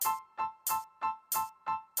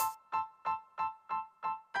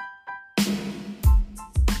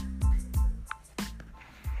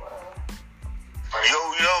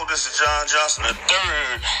Hello, this is John Johnson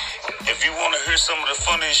III. If you want to hear some of the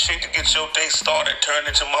funniest shit to get your day started, turn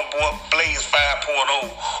into my boy Blaze 5.0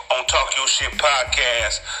 on Talk Your Shit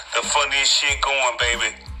podcast. The funniest shit going,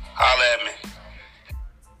 baby. Holla at me.